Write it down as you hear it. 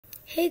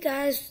Hey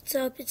guys, what's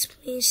up? It's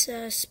me,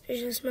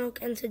 Suspicious Milk,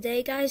 and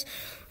today, guys,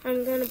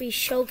 I'm going to be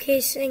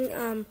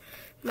showcasing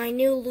my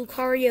new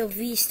Lucario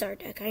VSTAR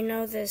deck. I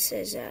know this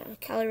is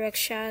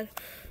Calyrex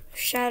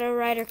Shadow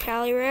Rider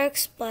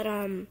Calyrex, but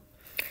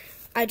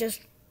I just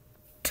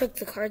took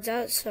the cards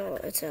out, so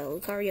it's a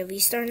Lucario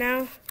VSTAR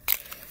now.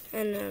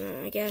 And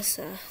I guess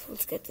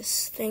let's get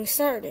this thing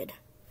started.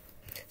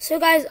 So,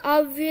 guys,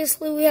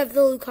 obviously we have the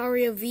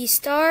Lucario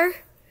VSTAR,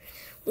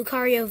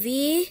 Lucario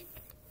V,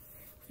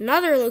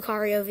 another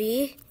Lucario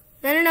V,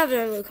 then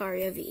another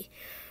Lucario V.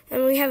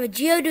 And we have a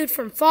Geodude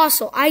from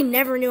Fossil. I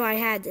never knew I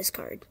had this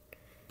card.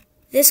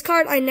 This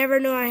card, I never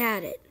knew I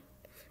had it.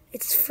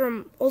 It's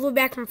from all the way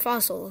back from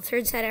Fossil, the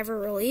third set ever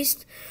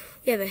released.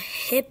 We have a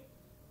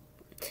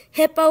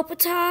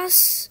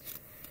Hippopotas.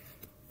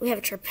 We have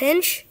a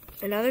Trapinch,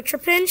 another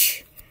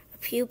Trapinch, a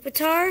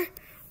Pupitar,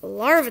 a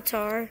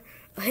Larvitar,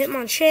 a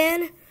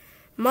Hitmonchan,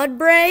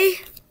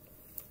 Mudbray,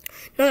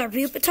 another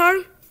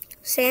Pupitar,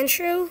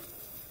 Sandshrew.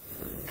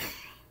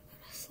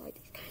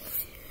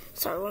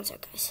 Sorry, one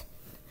sec, guys.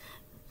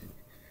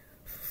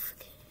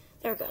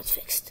 There we go, it's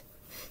fixed.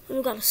 Then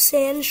we got a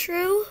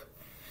Sandshrew,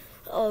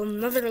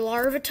 another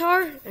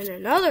Larvitar, and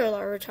another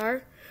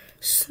Larvitar,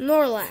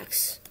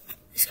 Snorlax.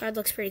 This card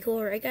looks pretty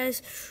cool, right,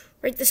 guys?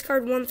 Rate this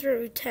card 1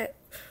 through 10.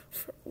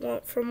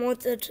 From 1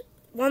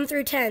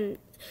 through 10.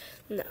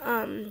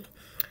 The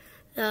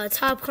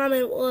top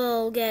comment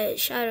will get a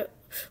shout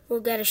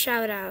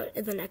out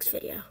in the next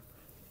video.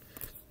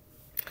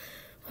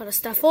 Got a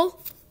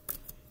Stuffle,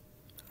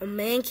 a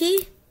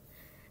Mankey,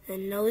 a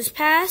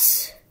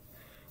Nosepass,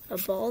 a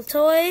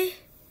Baltoy,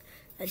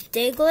 a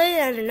Diglett,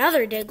 and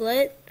another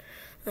Diglett,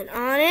 an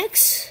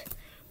Onix.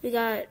 We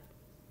got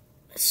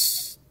a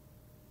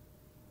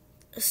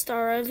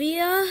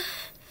Staravia,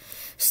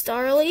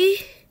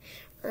 Starly,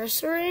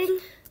 Ursaring,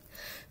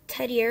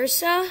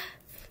 Teddiursa,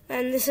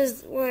 and this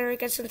is where it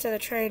gets into the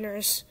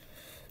trainers.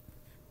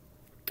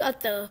 Got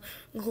the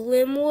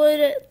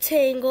Glimwood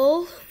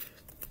Tangle,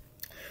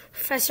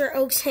 Professor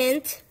Oak's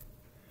Hint.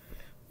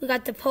 We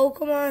got the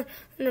Pokemon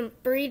and the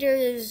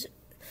Breeder's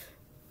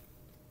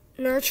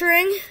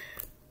Nurturing.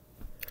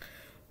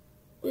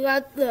 We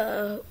got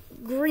the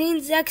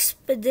Green's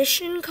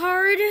Expedition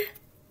card.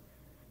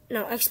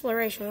 No,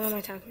 Exploration. What am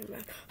I talking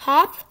about?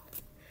 Hop,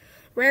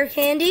 Rare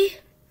Candy,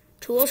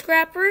 Tool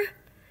Scrapper,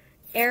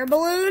 Air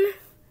Balloon.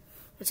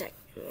 One sec.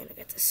 I'm going to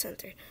get this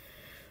centered.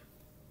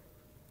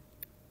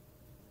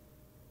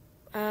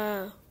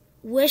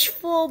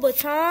 Wishful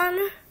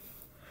Baton,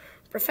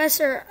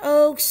 Professor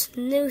Oak's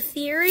New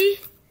Theory,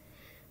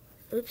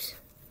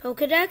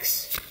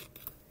 Pokedex,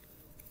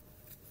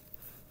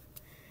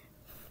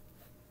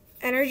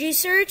 Energy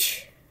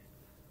Search,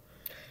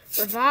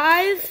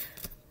 Revive.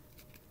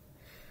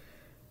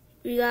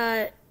 We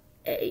got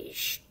a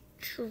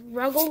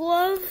Struggle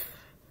Glove.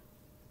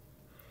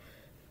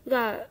 We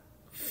got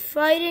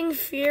Fighting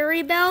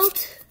Fury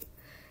Belt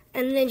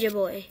and Ninja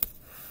Boy.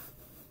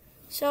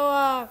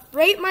 So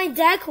rate my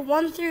deck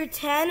 1 through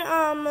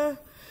 10.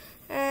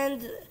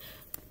 And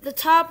the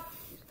top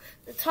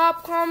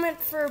comment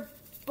for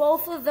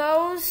both of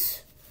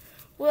those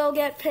will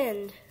get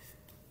pinned.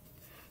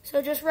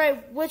 So just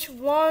write which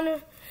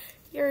one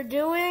you're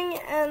doing,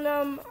 and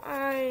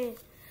I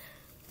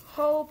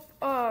hope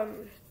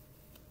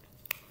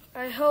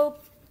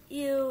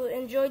you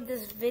enjoyed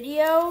this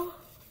video.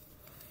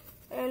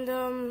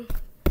 And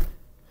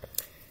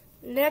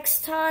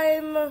next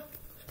time,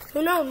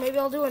 who knows? Maybe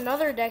I'll do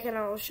another deck and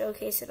I'll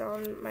showcase it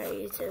on my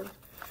YouTube.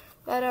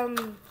 But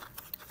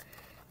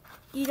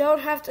you don't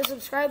have to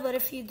subscribe, but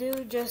if you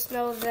do, just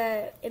know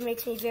that it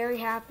makes me very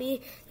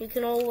happy. You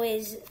can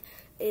always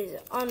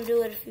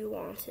undo it if you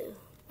want to.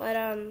 But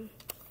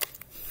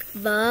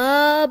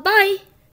bye-bye.